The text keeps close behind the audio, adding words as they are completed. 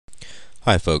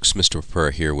Hi folks, Mr.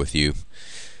 Purr here with you.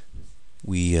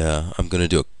 I'm going to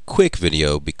do a quick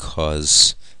video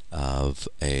because of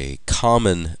a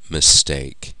common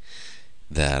mistake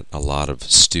that a lot of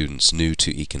students new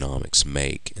to economics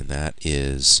make, and that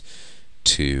is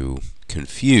to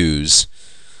confuse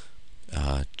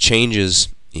changes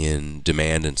in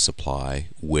demand and supply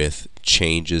with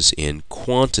changes in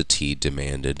quantity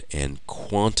demanded and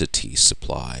quantity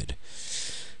supplied.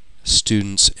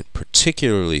 Students, and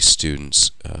particularly students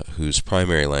whose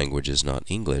primary language is not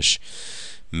English,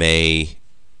 may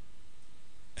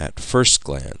at first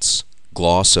glance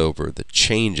gloss over the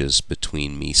changes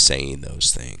between me saying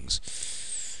those things.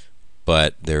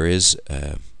 But there is,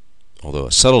 although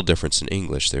a subtle difference in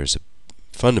English, there's a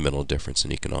fundamental difference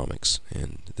in economics,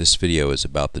 and this video is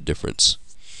about the difference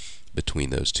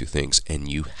between those two things, and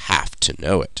you have to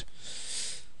know it.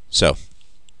 So,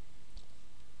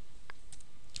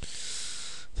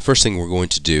 the first thing we're going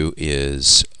to do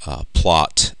is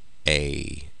plot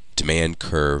a demand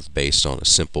curve based on a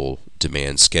simple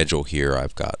demand schedule here.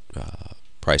 I've got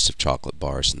price of chocolate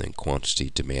bars and then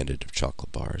quantity demanded of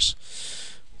chocolate bars.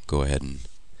 Go ahead and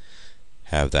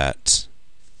have that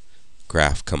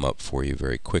graph come up for you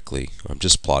very quickly. I'm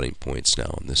just plotting points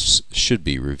now, and this should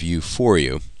be review for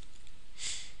you.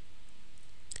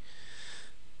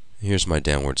 Here's my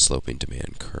downward sloping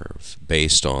demand curve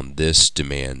based on this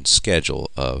demand schedule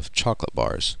of chocolate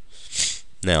bars.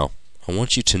 Now, I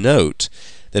want you to note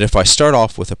that if I start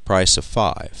off with a price of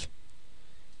 5,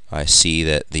 I see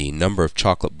that the number of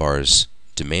chocolate bars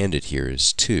demanded here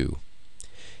is 2.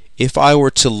 If I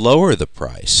were to lower the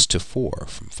price to 4,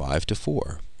 from 5 to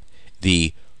 4,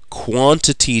 the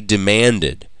quantity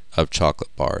demanded of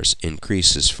chocolate bars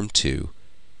increases from 2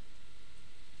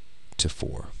 to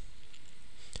 4.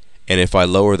 And if I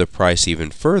lower the price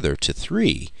even further to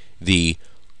 3, the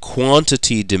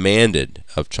quantity demanded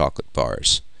of chocolate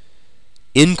bars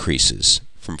increases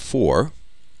from 4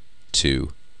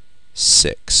 to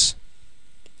 6.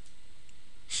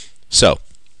 So,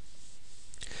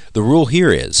 the rule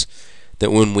here is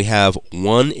that when we have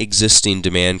one existing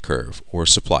demand curve or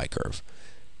supply curve,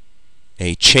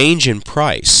 a change in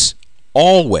price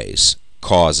always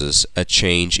causes a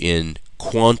change in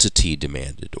quantity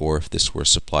demanded, or if this were a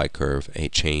supply curve, a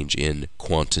change in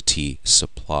quantity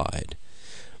supplied.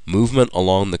 Movement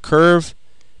along the curve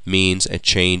means a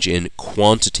change in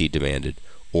quantity demanded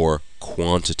or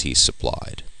quantity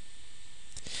supplied.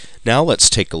 Now let's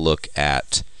take a look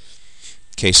at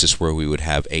cases where we would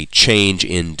have a change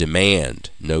in demand.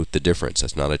 Note the difference.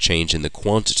 That's not a change in the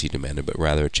quantity demanded, but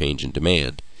rather a change in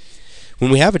demand. When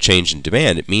we have a change in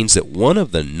demand, it means that one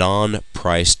of the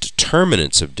non-price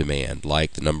determinants of demand,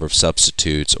 like the number of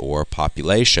substitutes or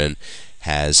population,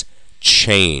 has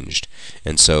changed.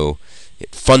 And so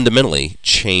it fundamentally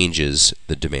changes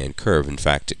the demand curve. In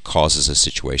fact, it causes a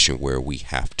situation where we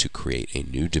have to create a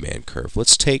new demand curve.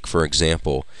 Let's take, for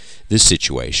example, this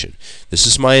situation. This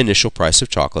is my initial price of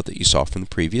chocolate that you saw from the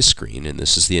previous screen, and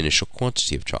this is the initial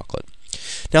quantity of chocolate.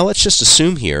 Now let's just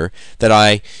assume here that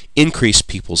I increase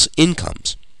people's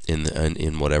incomes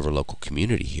in whatever local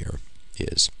community here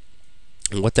is.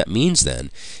 And what that means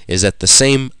then is that the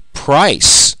same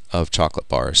price of chocolate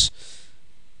bars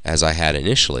as I had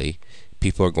initially,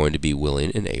 people are going to be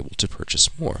willing and able to purchase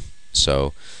more.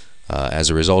 So as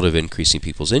a result of increasing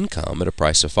people's income, at a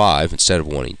price of 5, instead of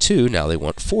wanting 2, now they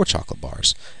want 4 chocolate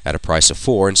bars. At a price of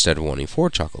 4, instead of wanting 4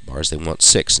 chocolate bars, they want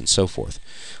 6, and so forth.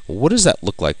 Well, what does that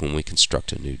look like when we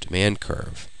construct a new demand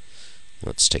curve?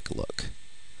 Let's take a look.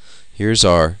 Here's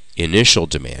our initial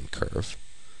demand curve,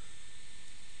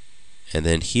 and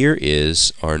then here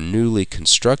is our newly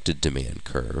constructed demand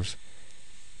curve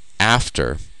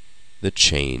after the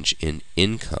change in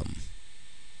income.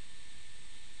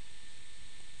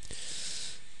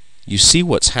 You see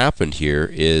what's happened here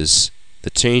is the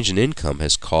change in income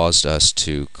has caused us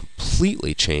to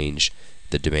completely change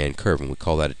the demand curve, and we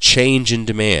call that a change in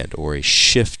demand or a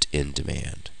shift in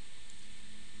demand.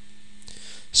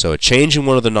 So a change in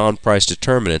one of the non-price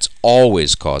determinants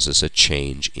always causes a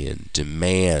change in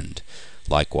demand.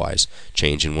 Likewise,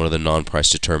 change in one of the non-price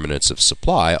determinants of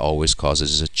supply always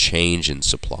causes a change in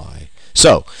supply.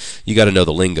 So, you got to know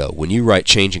the lingo. When you write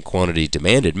change in quantity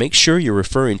demanded, make sure you're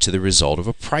referring to the result of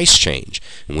a price change.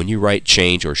 And when you write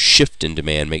change or shift in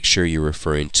demand, make sure you're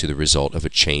referring to the result of a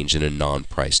change in a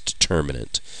non-price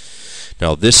determinant.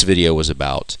 Now, this video was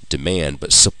about demand,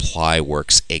 but supply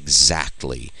works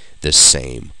exactly the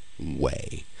same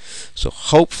way. So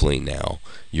hopefully now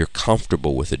you're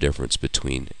comfortable with the difference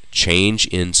between change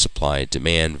in supply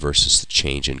demand versus the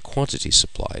change in quantity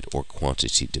supplied or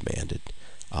quantity demanded.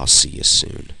 I'll see you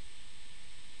soon.